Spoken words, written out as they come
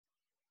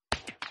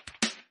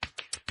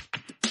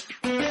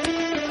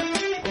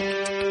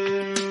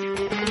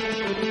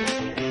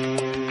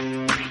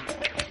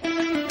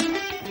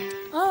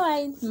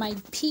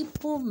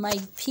my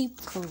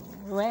people,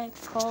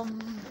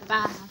 welcome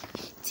back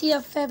to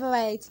your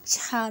favorite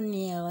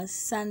channel,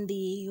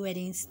 Sunday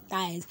Wedding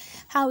Styles.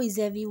 How is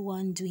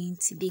everyone doing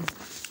today?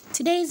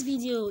 Today's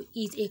video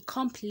is a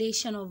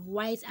compilation of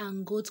white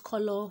and gold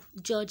color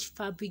George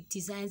fabric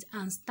designs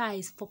and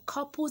styles for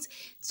couples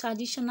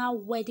traditional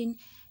wedding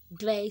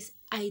dress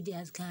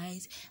ideas,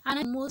 guys.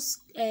 And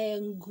most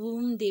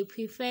groom, they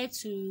prefer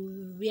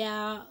to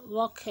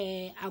rock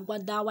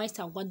agbada, white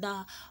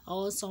agbada,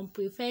 or some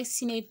prefer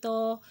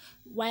senator,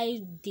 while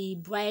the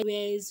bride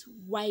wears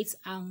white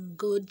and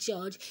gold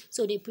George,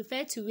 so they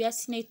prefer to wear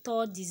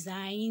senator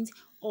designs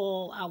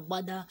or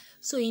agbada.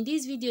 So in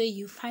this video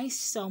you find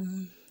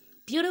some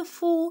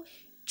beautiful,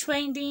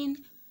 trending,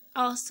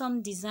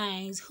 awesome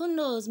designs. Who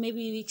knows,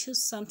 maybe we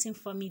choose something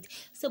from it.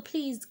 So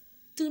please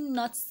do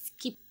not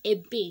skip a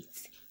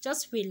bit.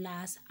 Just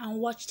relax and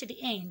watch to the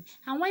end.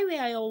 And while we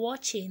are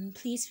watching,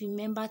 please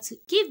remember to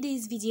give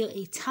this video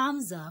a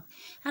thumbs up.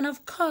 And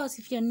of course,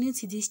 if you're new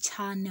to this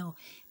channel,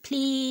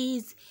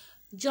 please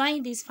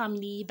join this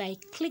family by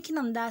clicking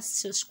on that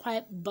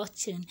subscribe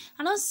button,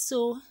 and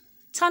also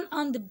turn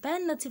on the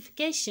bell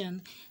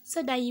notification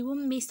so that you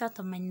won't miss out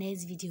on my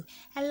next video.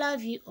 I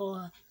love you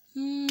all.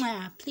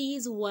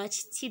 Please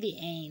watch till the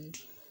end.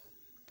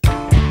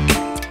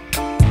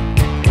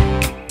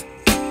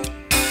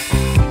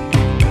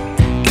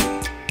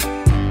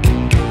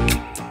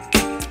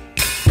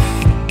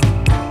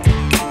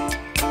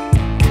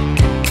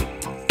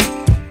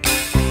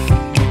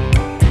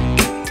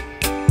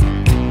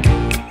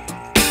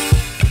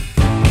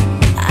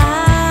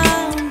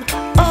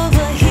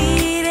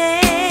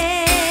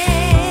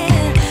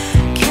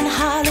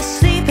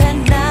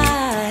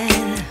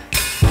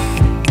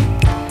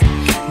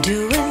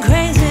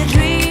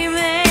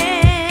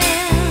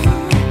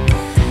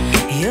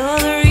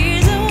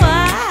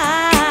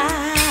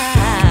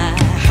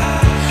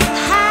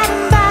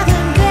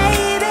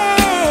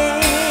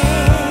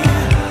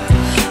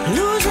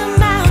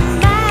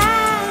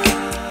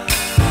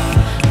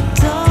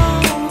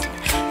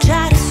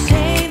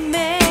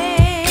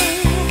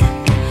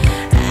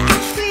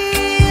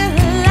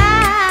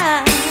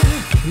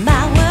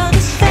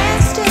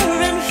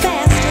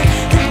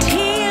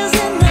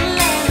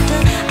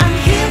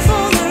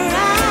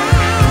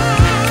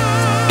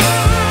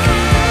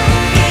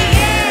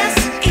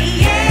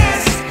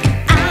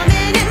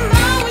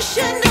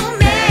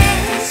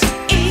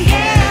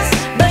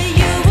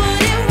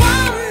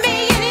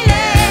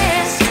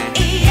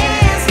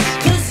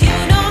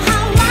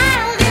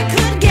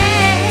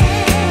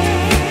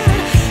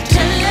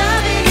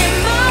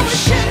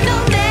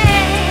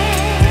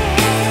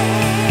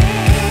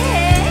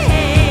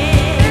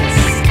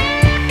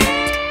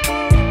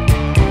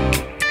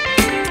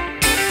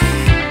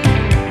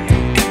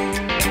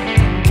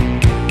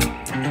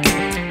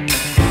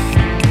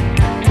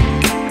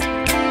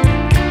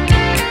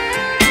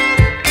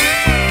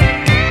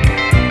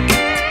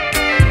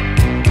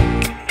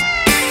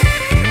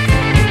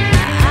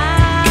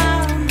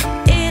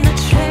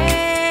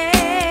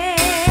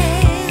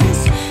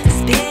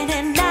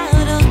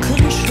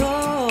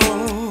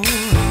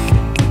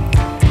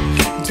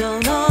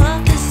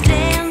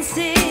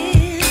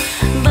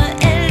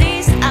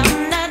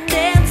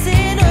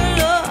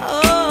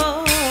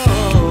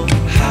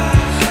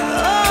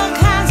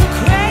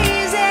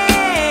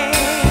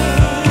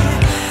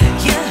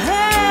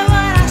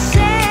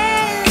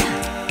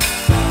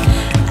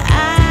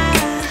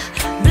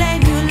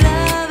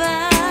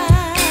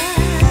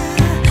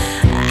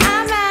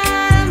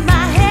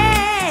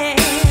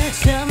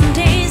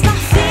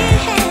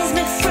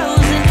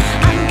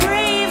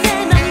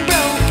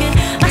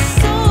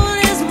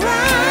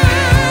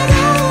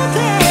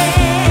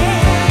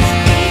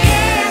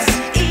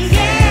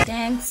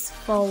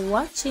 For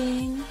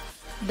watching,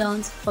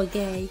 don't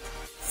forget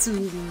to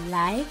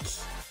like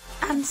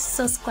and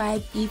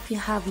subscribe if you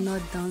have not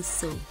done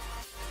so.